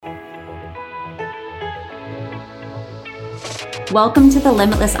Welcome to the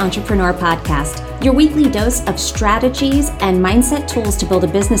Limitless Entrepreneur Podcast, your weekly dose of strategies and mindset tools to build a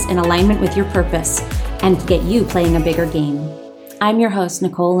business in alignment with your purpose and get you playing a bigger game. I'm your host,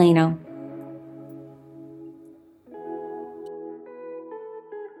 Nicole Laino.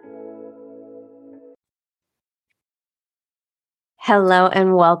 Hello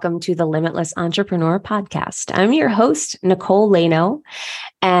and welcome to the Limitless Entrepreneur Podcast. I'm your host, Nicole Laino,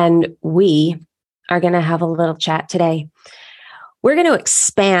 and we are going to have a little chat today. We're going to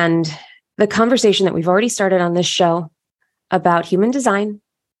expand the conversation that we've already started on this show about human design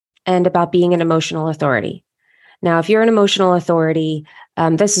and about being an emotional authority. Now, if you're an emotional authority,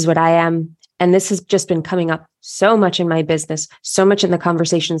 this is what I am. And this has just been coming up so much in my business, so much in the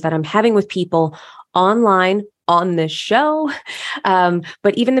conversations that I'm having with people online on this show.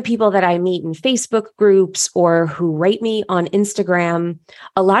 But even the people that I meet in Facebook groups or who write me on Instagram,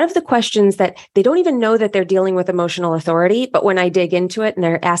 a lot of the questions that they don't even know that they're dealing with emotional authority. But when I dig into it and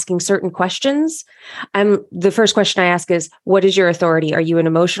they're asking certain questions, the first question I ask is, what is your authority? Are you an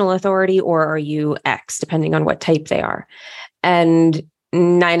emotional authority or are you X, depending on what type they are? And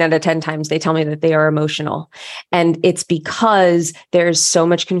 9 out of 10 times they tell me that they are emotional. And it's because there's so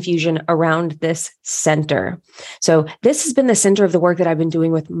much confusion around this center. So this has been the center of the work that I've been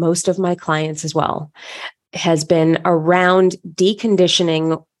doing with most of my clients as well, has been around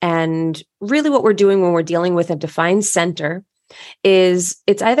deconditioning. And really what we're doing when we're dealing with a defined center is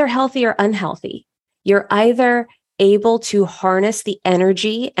it's either healthy or unhealthy. You're either able to harness the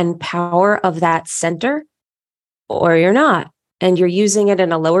energy and power of that center or you're not. And you're using it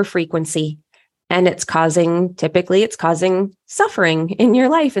in a lower frequency, and typically it's causing suffering in your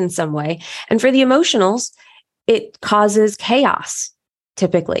life in some way. And for the emotionals, it causes chaos.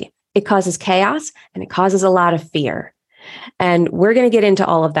 Typically, it causes chaos and it causes a lot of fear. And we're going to get into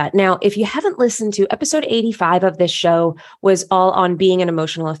all of that. Now, if you haven't listened to episode 85 of this show, was all on being an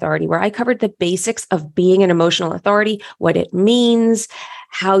emotional authority, where I covered the basics of being an emotional authority, what it means,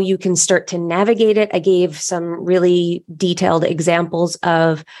 how you can start to navigate it. I gave some really detailed examples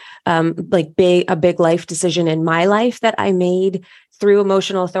of a big life decision in my life that I made through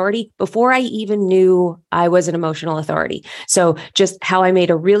emotional authority before I even knew I was an emotional authority. So just how I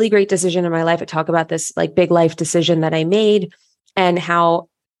made a really great decision in my life. I talk about this big life decision that I made and how,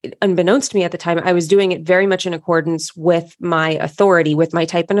 unbeknownst to me at the time, I was doing it very much in accordance with my authority, with my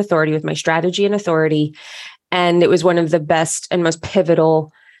type and authority, with my strategy and authority. And it was one of the best and most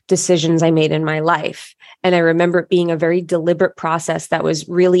pivotal decisions I made in my life. And I remember it being a very deliberate process that was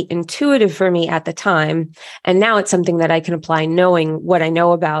really intuitive for me at the time. And now it's something that I can apply, knowing what I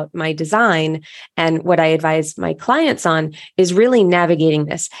know about my design and what I advise my clients on is really navigating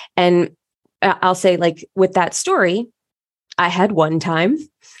this. And I'll say, with that story, I had one time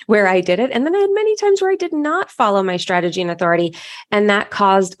where I did it. And then I had many times where I did not follow my strategy and authority. And that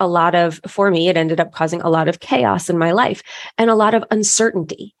caused for me, it ended up causing a lot of chaos in my life and a lot of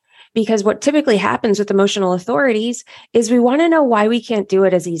uncertainty. Because what typically happens with emotional authorities is we want to know why we can't do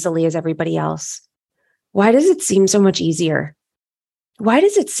it as easily as everybody else. Why does it seem so much easier? Why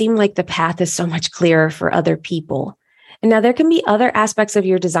does it seem like the path is so much clearer for other people? And now there can be other aspects of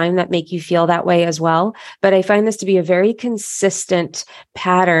your design that make you feel that way as well. But I find this to be a very consistent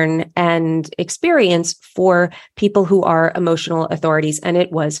pattern and experience for people who are emotional authorities. And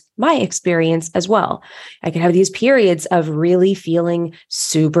it was my experience as well. I could have these periods of really feeling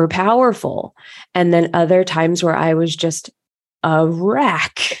super powerful. And then other times where I was just a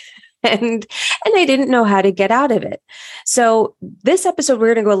wreck. And I didn't know how to get out of it. So this episode,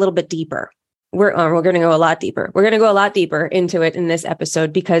 we're going to go a little bit deeper. We're going to go a lot deeper. We're going to go a lot deeper into it in this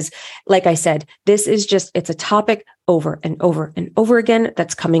episode because, like I said, this is it's a topic over and over and over again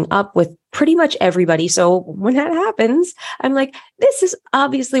that's coming up with pretty much everybody. So when that happens, I'm like, this is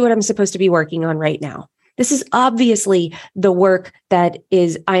obviously what I'm supposed to be working on right now. This is obviously the work that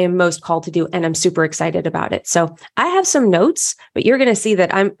I am most called to do, and I'm super excited about it. So I have some notes, but you're going to see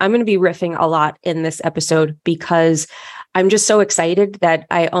that I'm going to be riffing a lot in this episode because I'm just so excited that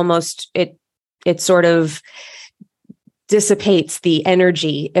it sort of dissipates the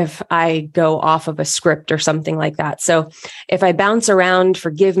energy if I go off of a script or something like that. So if I bounce around,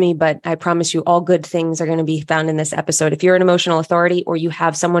 forgive me, but I promise you all good things are going to be found in this episode. If you're an emotional authority or you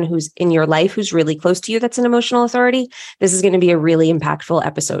have someone who's in your life who's really close to you that's an emotional authority, this is going to be a really impactful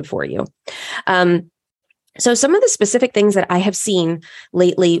episode for you. So some of the specific things that I have seen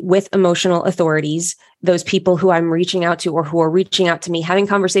lately with emotional authorities, those people who I'm reaching out to or who are reaching out to me, having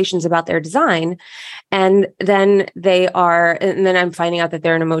conversations about their design, and then I'm finding out that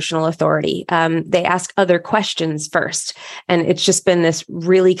they're an emotional authority. They ask other questions first. And it's just been this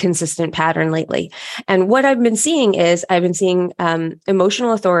really consistent pattern lately. And what I've been seeing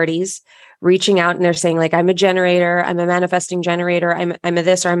emotional authorities reaching out, and they're saying, like, I'm a generator, I'm a manifesting generator, I'm a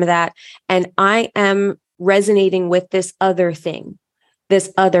this or I'm a that. And I am resonating with this other thing,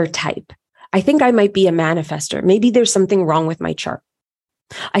 this other type. I think I might be a manifester. Maybe there's something wrong with my chart.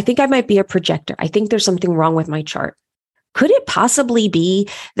 I think I might be a projector. I think there's something wrong with my chart. Could it possibly be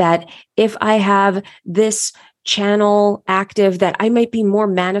that if I have this channel active, that I might be more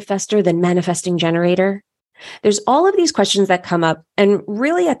manifester than manifesting generator? There's all of these questions that come up. And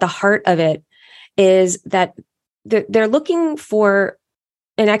really at the heart of it is that they're looking for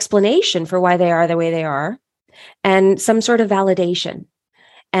an explanation for why they are the way they are and some sort of validation.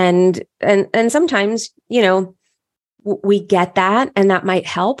 And sometimes, we get that and that might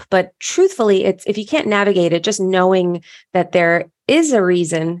help. But truthfully, it's, if you can't navigate it, just knowing that there is a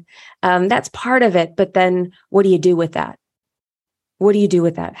reason, that's part of it. But then what do you do with that? What do you do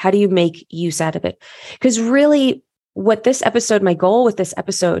with that? How do you make use out of it? Because really my goal with this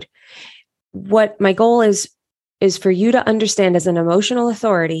episode, what my goal is for you to understand as an emotional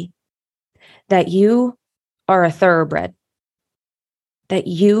authority that you are a thoroughbred, that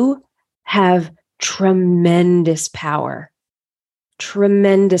you have tremendous power,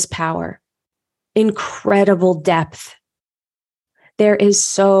 incredible depth. There is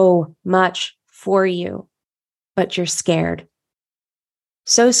so much for you, but you're scared.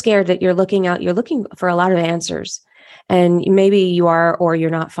 So scared that you're looking for a lot of answers, and maybe you are, or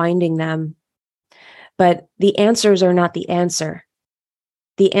you're not finding them. But the answers are not the answer.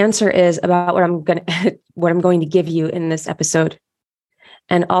 The answer is about what I'm going to give you in this episode.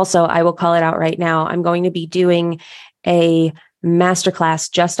 And also, I will call it out right now. I'm going to be doing a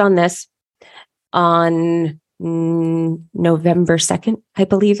masterclass just on this on November 2nd, I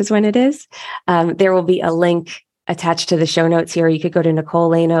believe is when it is. There will be a link attached to the show notes here. You could go to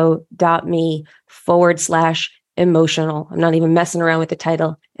NicoleLaino.me/emotional. I'm not even messing around with the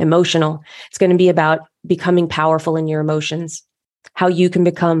title, emotional. It's going to be about becoming powerful in your emotions, how you can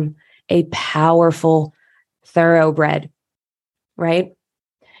become a powerful thoroughbred, right?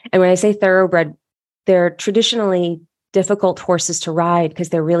 And when I say thoroughbred, they're traditionally difficult horses to ride because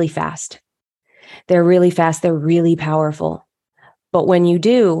they're really fast. They're really powerful. But when you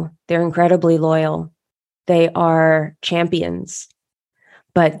do, they're incredibly loyal. They are champions,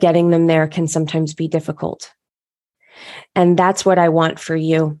 but getting them there can sometimes be difficult. And that's what I want for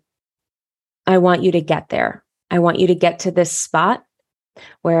you. I want you to get there. I want you to get to this spot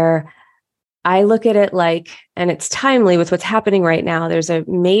where I look at it like, and it's timely with what's happening right now. There's a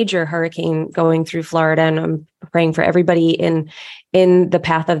major hurricane going through Florida, and I'm praying for everybody in the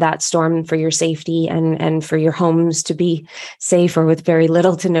path of that storm for your safety and for your homes to be safe or with very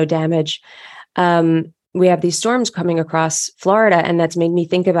little to no damage. We have these storms coming across Florida, and that's made me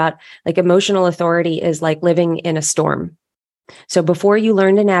think about, like, emotional authority is like living in a storm. So before you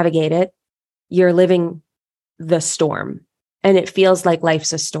learn to navigate it, you're living the storm, and it feels like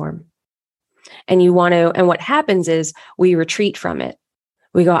life's a storm. And what happens is we retreat from it.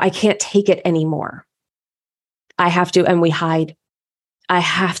 We go, I can't take it anymore. I have to, and we hide. I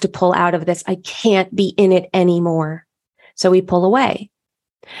have to pull out of this. I can't be in it anymore. So we pull away.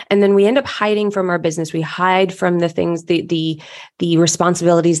 And then we end up hiding from our business. We hide from the things, the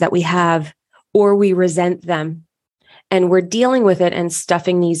responsibilities that we have, or we resent them. And we're dealing with it and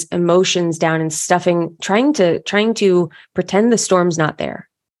stuffing these emotions down and trying to pretend the storm's not there.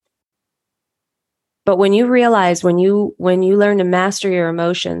 But when you realize, when you learn to master your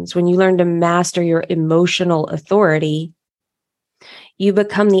emotions, when you learn to master your emotional authority, you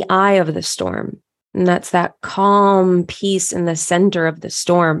become the eye of the storm. And that's that calm peace in the center of the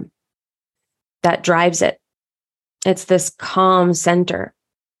storm that drives it. It's this calm center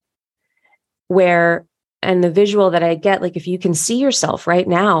where, and the visual that I get, like, if you can see yourself right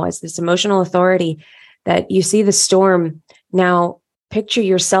now as this emotional authority, that you see the storm, now picture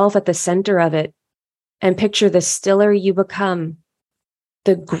yourself at the center of it, and picture the stiller you become,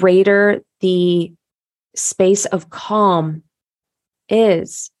 the greater the space of calm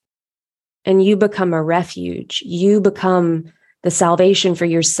is. And you become a refuge. You become the salvation for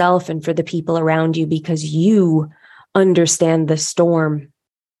yourself and for the people around you, because you understand the storm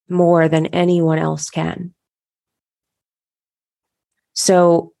more than anyone else can.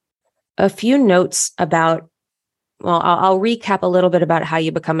 So a few notes about, I'll recap a little bit about how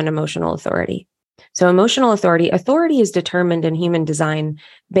you become an emotional authority. So emotional authority is determined in human design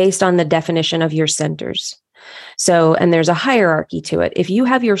based on the definition of your centers. So, and there's a hierarchy to it. If you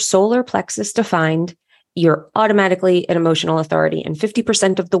have your solar plexus defined, you're automatically an emotional authority. And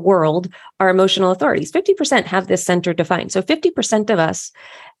 50% of the world are emotional authorities. 50% have this center defined. So 50% of us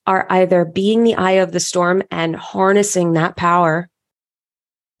are either being the eye of the storm and harnessing that power,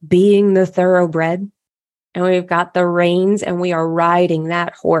 being the thoroughbred, and we've got the reins and we are riding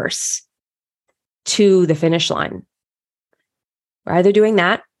that horse to the finish line. We're either doing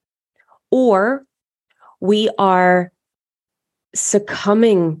that or we are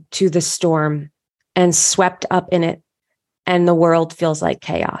succumbing to the storm and swept up in it, and the world feels like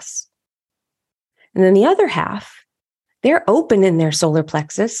chaos. And then the other half, they're open in their solar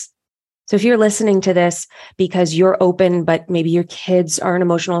plexus. So if you're listening to this because you're open, but maybe your kids are an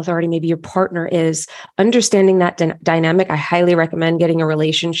emotional authority, maybe your partner is, understanding that dynamic, I highly recommend getting a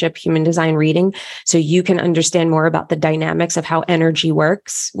relationship human design reading so you can understand more about the dynamics of how energy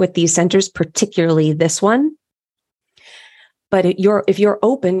works with these centers, particularly this one. But if you're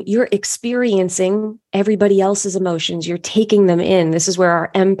open, you're experiencing everybody else's emotions. You're taking them in. This is where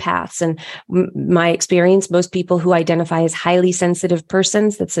our empaths, and my experience, most people who identify as highly sensitive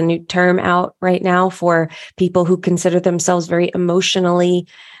persons, that's a new term out right now for people who consider themselves very emotionally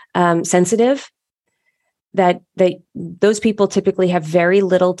sensitive, that those people typically have very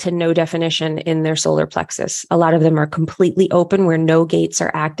little to no definition in their solar plexus. A lot of them are completely open where no gates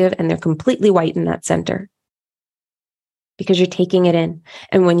are active, and they're completely white in that center, because you're taking it in.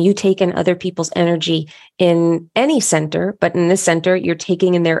 And when you take in other people's energy in any center, but in this center, you're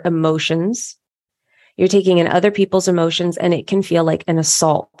taking in their emotions, you're taking in other people's emotions, and it can feel like an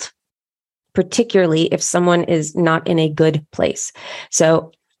assault, particularly if someone is not in a good place.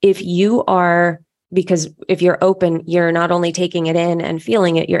 So if you're open, you're not only taking it in and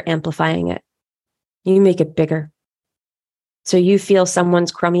feeling it, you're amplifying it. You make it bigger. So you feel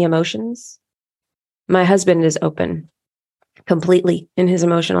someone's crummy emotions. My husband is open completely in his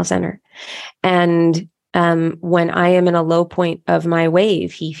emotional center. And when I am in a low point of my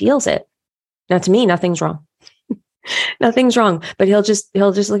wave, he feels it. Now, to me, nothing's wrong. Nothing's wrong. But he'll just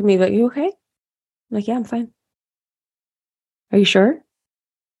look at me, like, you okay? I'm like, yeah, I'm fine. Are you sure?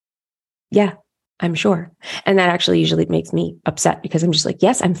 Yeah, I'm sure. And that actually usually makes me upset, because I'm just like,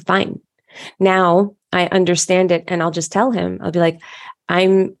 yes, I'm fine. Now I understand it. And I'll just tell him, I'll be like,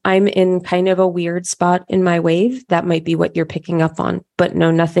 I'm in kind of a weird spot in my wave. That might be what you're picking up on, but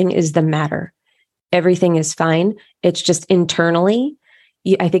no, nothing is the matter. Everything is fine. It's just internally,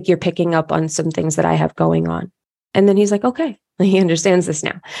 I think you're picking up on some things that I have going on. And then he's like, okay, he understands this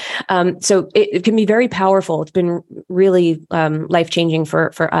now. So it can be very powerful. It's been really life-changing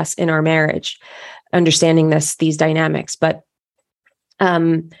for us in our marriage, understanding these dynamics. But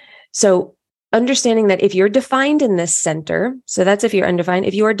so understanding that if you're defined in this center, so that's if you're undefined,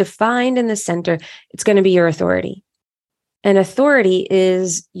 if you are defined in this center, it's going to be your authority. And authority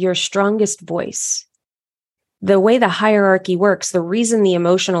is your strongest voice. The way the hierarchy works, the reason the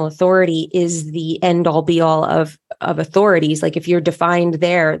emotional authority is the end all be all of authorities, like if you're defined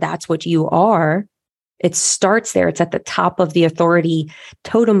there, that's what you are. It starts there. It's at the top of the authority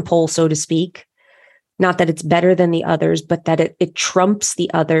totem pole, so to speak. Not that it's better than the others, but that it trumps the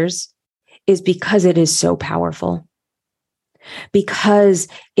others, is because it is so powerful. Because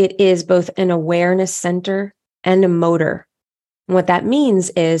it is both an awareness center and a motor. And what that means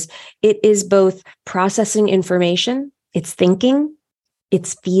is it is both processing information, it's thinking,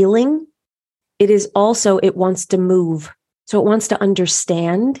 it's feeling. It is also, it wants to move. So it wants to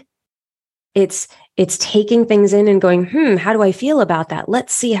understand. It's taking things in and going, how do I feel about that?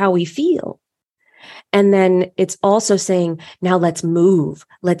 Let's see how we feel. And then it's also saying, now let's move.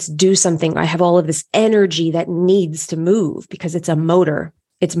 Let's do something. I have all of this energy that needs to move, because it's a motor.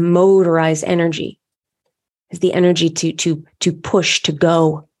 It's motorized energy. It's the energy to push, to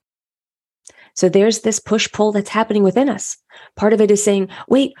go. So there's this push-pull that's happening within us. Part of it is saying,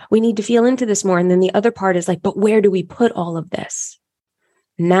 wait, we need to feel into this more. And then the other part is like, but where do we put all of this?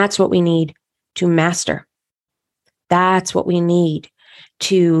 And that's what we need to master. That's what we need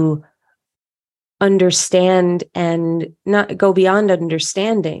to understand, and not go beyond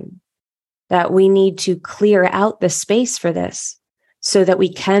understanding, that we need to clear out the space for this so that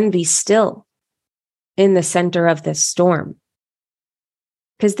we can be still in the center of this storm.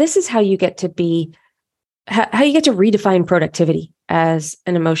 Because this is how you get to be, how you get to redefine productivity as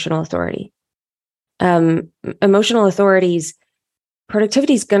an emotional authority. Emotional authorities,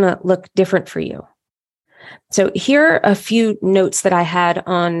 productivity is going to look different for you. So here are a few notes that I had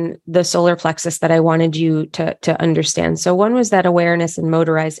on the solar plexus that I wanted you to understand. So one was that awareness and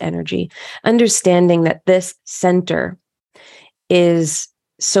motorized energy, understanding that this center is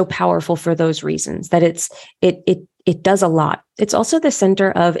so powerful for those reasons, that it does a lot. It's also the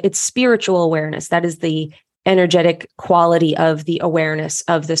center of its spiritual awareness. That is the energetic quality of the awareness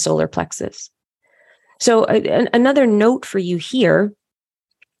of the solar plexus. So another note for you here,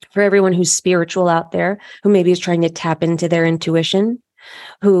 for everyone who's spiritual out there, who maybe is trying to tap into their intuition,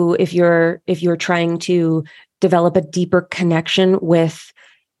 who, if you're trying to develop a deeper connection with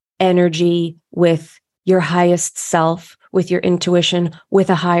energy, with your highest self, with your intuition,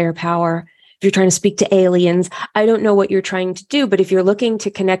 with a higher power, if you're trying to speak to aliens, I don't know what you're trying to do, but if you're looking to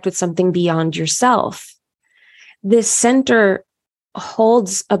connect with something beyond yourself, this center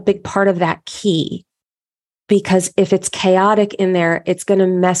holds a big part of that key. Because if it's chaotic in there, it's going to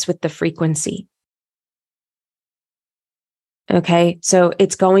mess with the frequency. Okay, so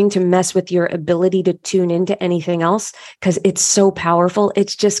it's going to mess with your ability to tune into anything else because it's so powerful.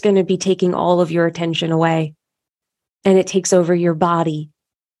 It's just going to be taking all of your attention away, and it takes over your body.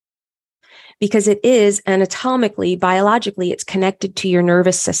 Because it is anatomically, biologically, it's connected to your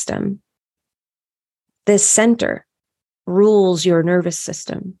nervous system. This center rules your nervous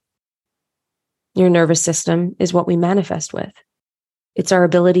system. Your nervous system is what we manifest with. It's our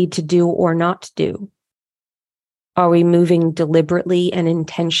ability to do or not do. Are we moving deliberately and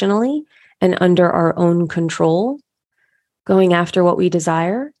intentionally and under our own control, going after what we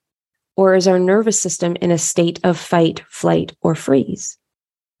desire? Or is our nervous system in a state of fight, flight, or freeze?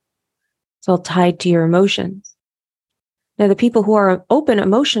 It's all tied to your emotions. Now, the people who are open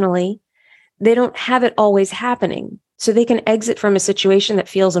emotionally, they don't have it always happening. So they can exit from a situation that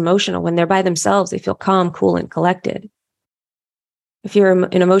feels emotional. When they're by themselves, they feel calm, cool, and collected. If you're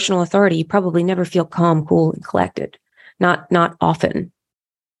an emotional authority, you probably never feel calm, cool, and collected. Not often.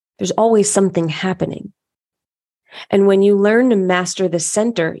 There's always something happening. And when you learn to master the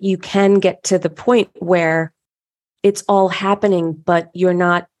center, you can get to the point where it's all happening, but you're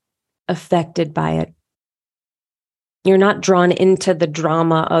not affected by it. You're not drawn into the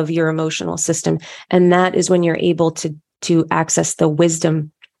drama of your emotional system. And that is when you're able to access the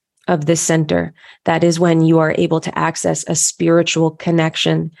wisdom of this center. That is when you are able to access a spiritual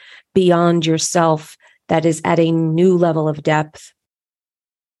connection beyond yourself that is at a new level of depth.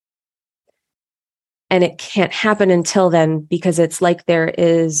 And it can't happen until then, because it's like there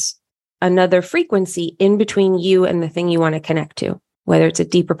is another frequency in between you and the thing you want to connect to, whether it's a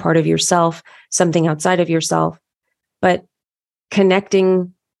deeper part of yourself, something outside of yourself. But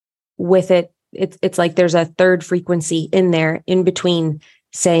connecting with it, it's like there's a third frequency in there, in between,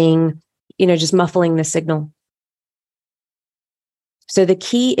 saying, just muffling the signal. So the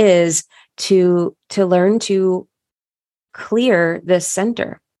key is to learn to clear this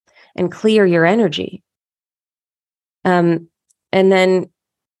center and clear your energy. And then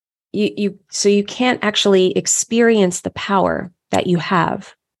you can't actually experience the power that you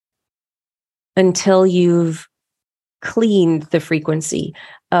have until you've cleaned the frequency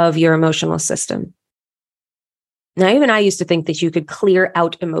of your emotional system. Now, even I used to think that you could clear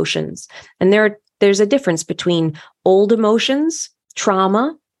out emotions. And there's a difference between old emotions,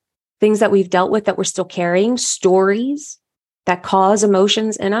 trauma, things that we've dealt with that we're still carrying, stories that cause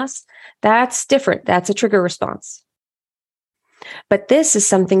emotions in us. That's different. That's a trigger response. But this is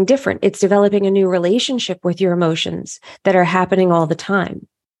something different. It's developing a new relationship with your emotions that are happening all the time.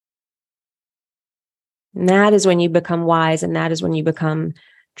 And that is when you become wise, and that is when you become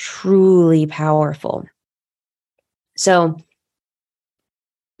truly powerful. So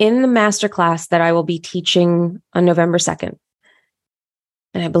in the masterclass that I will be teaching on November 2nd,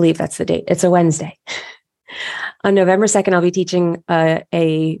 and I believe that's the date, it's a Wednesday. On November 2nd, I'll be teaching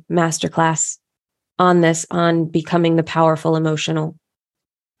a masterclass on becoming the powerful emotional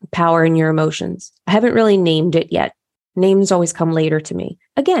power in your emotions. I haven't really named it yet. Names always come later to me.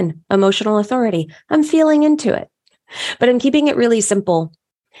 Again, emotional authority. I'm feeling into it, but I'm keeping it really simple.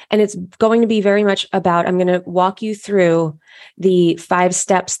 And it's going to be very much about, I'm going to walk you through the 5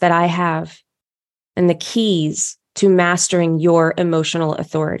 steps that I have and the keys to mastering your emotional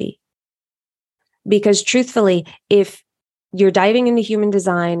authority. Because truthfully, if you're diving into human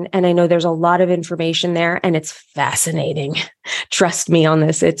design, and I know there's a lot of information there, and it's fascinating. Trust me on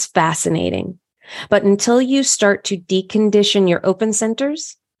this, it's fascinating. But until you start to decondition your open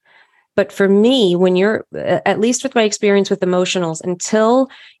centers, but for me, when you're, at least with my experience with emotionals, until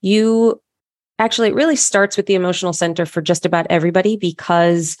you, actually, it really starts with the emotional center for just about everybody,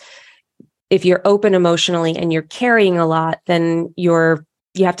 because if you're open emotionally and you're carrying a lot, then you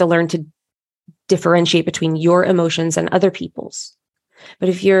have to learn to differentiate between your emotions and other people's. But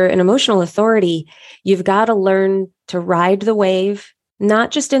if you're an emotional authority, you've got to learn to ride the wave,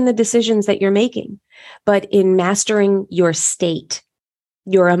 not just in the decisions that you're making, but in mastering your state.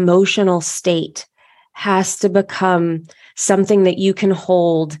 Your emotional state has to become something that you can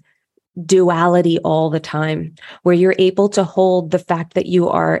hold duality all the time, where you're able to hold the fact that you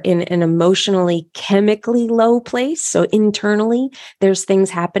are in an emotionally, chemically low place. So internally, there's things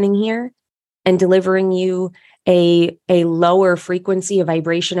happening here and delivering you a lower frequency, a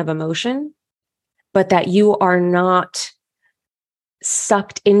vibration of emotion, but that you are not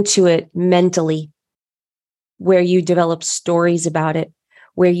sucked into it mentally, where you develop stories about it,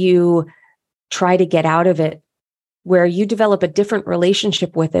 where you try to get out of it, where you develop a different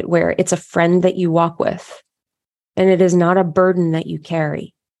relationship with it, where it's a friend that you walk with, and it is not a burden that you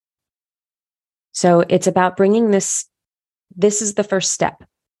carry. So it's about bringing this is the first step,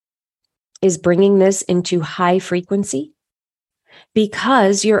 is bringing this into high frequency,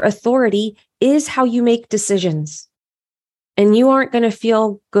 because your authority is how you make decisions. And you aren't going to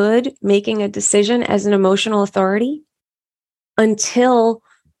feel good making a decision as an emotional authority until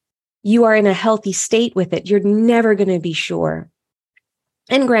you are in a healthy state with it. You're never going to be sure.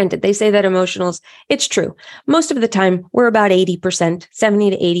 And granted, they say that emotionals, it's true. Most of the time, we're about 80%,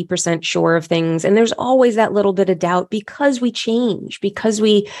 70 to 80% sure of things. And there's always that little bit of doubt because we change, because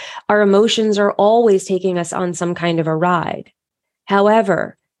our emotions are always taking us on some kind of a ride.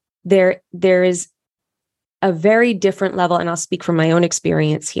 However, there is a very different level, and I'll speak from my own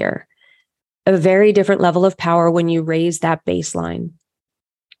experience here, a very different level of power when you raise that baseline.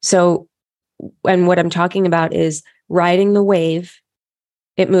 So, and what I'm talking about is riding the wave.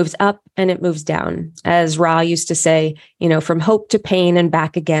 It moves up and it moves down. As Ra used to say, from hope to pain and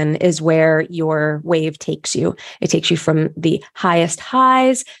back again is where your wave takes you. It takes you from the highest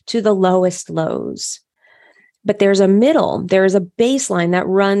highs to the lowest lows. But there's a middle, there's a baseline that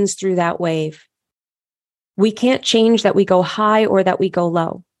runs through that wave. We can't change that we go high or that we go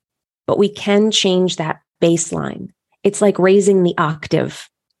low, but we can change that baseline. It's like raising the octave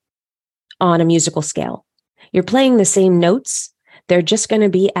on a musical scale. You're playing the same notes. They're just going to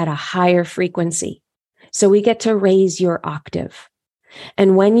be at a higher frequency. So we get to raise your octave.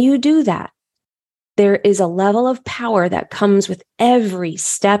 And when you do that, there is a level of power that comes with every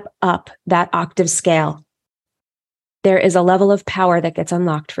step up that octave scale. There is a level of power that gets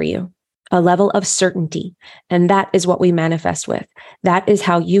unlocked for you, a level of certainty. And that is what we manifest with. That is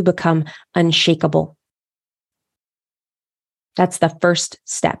how you become unshakable. That's the first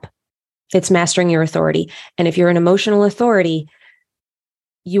step. It's mastering your authority. And if you're an emotional authority,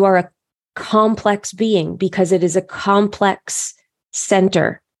 you are a complex being, because it is a complex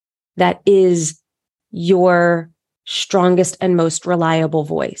center that is your strongest and most reliable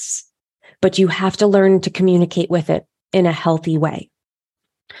voice. But you have to learn to communicate with it in a healthy way.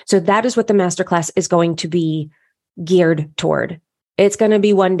 So that is what the masterclass is going to be geared toward. It's going to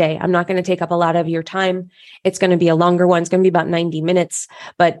be one day. I'm not going to take up a lot of your time. It's going to be a longer one. It's going to be about 90 minutes,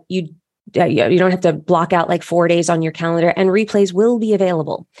 but you don't have to block out like 4 days on your calendar, and replays will be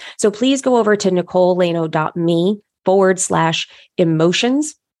available. So please go over to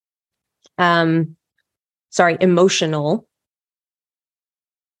NicoleLano.me/emotions. Emotional.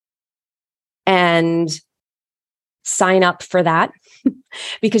 And sign up for that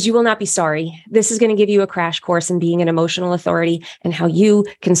because you will not be sorry. This is going to give you a crash course in being an emotional authority and how you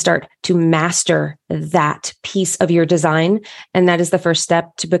can start to master that piece of your design. And that is the first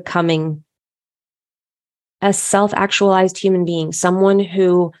step to becoming a self-actualized human being, someone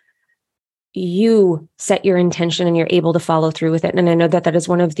who you set your intention and you're able to follow through with it. And I know that that is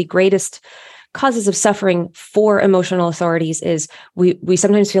one of the greatest causes of suffering for emotional authorities is we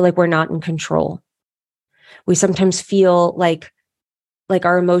sometimes feel like we're not in control. We sometimes feel like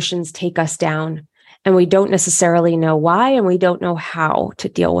our emotions take us down, and we don't necessarily know why, and we don't know how to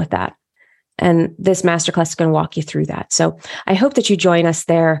deal with that. And this masterclass is going to walk you through that. So I hope that you join us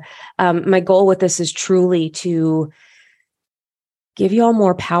there. My goal with this is truly to give you all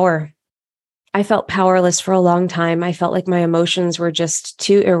more power. I felt powerless for a long time. I felt like my emotions were just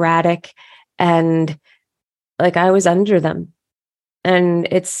too erratic and like I was under them. And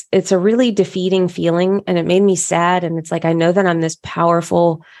it's a really defeating feeling, and it made me sad. And it's like, I know that I'm this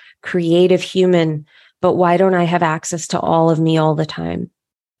powerful, creative human, but why don't I have access to all of me all the time?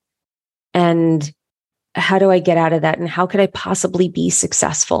 And how do I get out of that? And how could I possibly be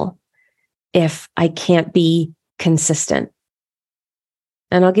successful if I can't be consistent?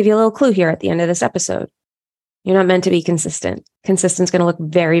 And I'll give you a little clue here at the end of this episode. You're not meant to be consistent. Consistent's going to look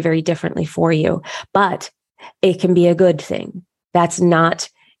very, very differently for you, but it can be a good thing. That's not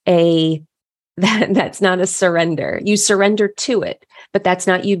a That's not a surrender. You surrender to it, but that's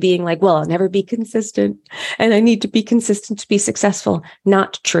not you being like, well, I'll never be consistent and I need to be consistent to be successful.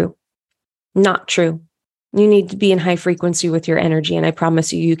 Not true. Not true. You need to be in high frequency with your energy. And I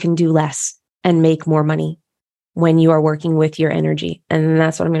promise you, you can do less and make more money when you are working with your energy. And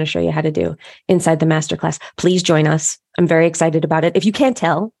that's what I'm going to show you how to do inside the masterclass. Please join us. I'm very excited about it. If you can't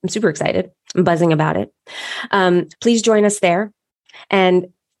tell, I'm super excited. I'm buzzing about it. Please join us there. And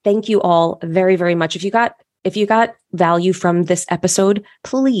thank you all very, very much. If you got value from this episode,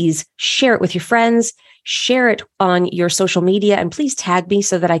 please share it with your friends, share it on your social media, and please tag me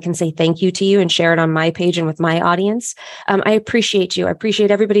so that I can say thank you to you and share it on my page and with my audience. I appreciate you. I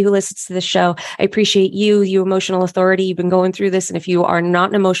appreciate everybody who listens to this show. I appreciate you emotional authority. You've been going through this. And if you are not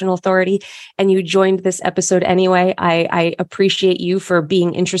an emotional authority and you joined this episode anyway, I appreciate you for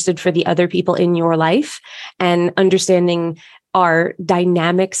being interested for the other people in your life and understanding our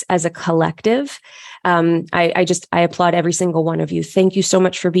dynamics as a collective. I applaud every single one of you. Thank you so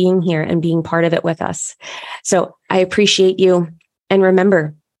much for being here and being part of it with us. So I appreciate you. And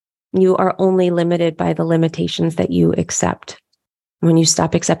remember, you are only limited by the limitations that you accept. When you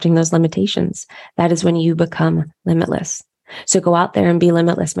stop accepting those limitations, that is when you become limitless. So go out there and be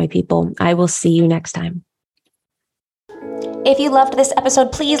limitless, my people. I will see you next time. If you loved this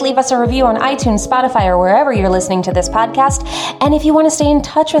episode, please leave us a review on iTunes, Spotify, or wherever you're listening to this podcast. And if you want to stay in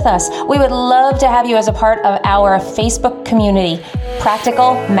touch with us, we would love to have you as a part of our Facebook community,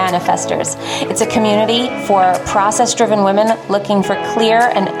 Practical Manifestors. It's a community for process-driven women looking for clear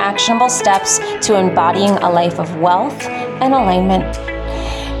and actionable steps to embodying a life of wealth and alignment.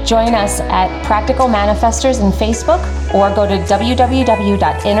 Join us at Practical Manifestors in Facebook or go to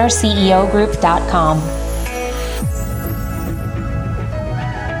www.innerceogroup.com.